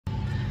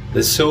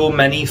There's so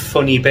many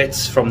funny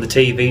bits from the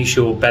TV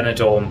show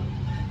Benidorm,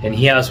 and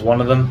he has one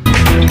of them.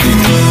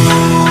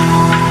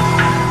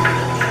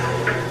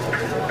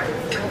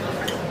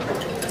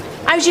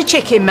 How's your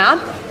chicken, ma'am?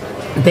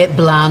 A bit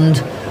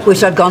bland.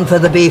 Wish I'd gone for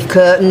the beef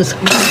curtains.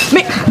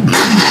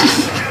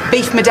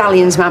 Beef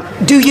medallions, ma'am.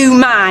 Do you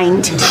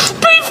mind?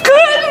 Beef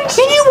curtains!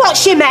 You knew what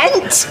she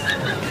meant.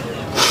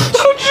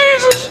 Oh,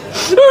 Jesus!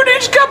 Who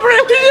needs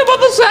cabaretting him on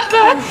the set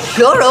there?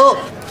 Shut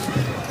up.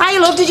 Hey,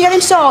 love, did you get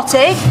him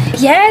sorted?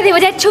 Yeah, they were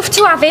dead tough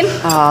to have him.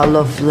 Oh,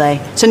 lovely.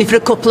 It's only for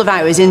a couple of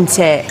hours, isn't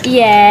it?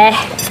 Yeah.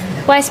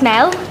 Where's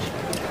Mel?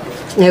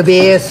 He'll be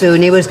here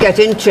soon. He was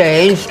getting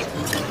changed.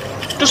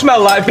 Does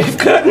smell like beef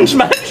curtains,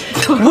 mate.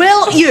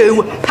 Will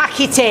you pack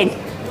it in?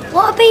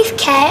 What are beef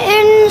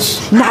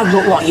curtains? Now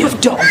look what you've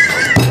done.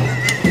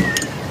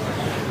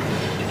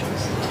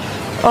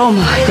 Oh,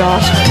 my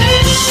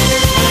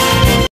God.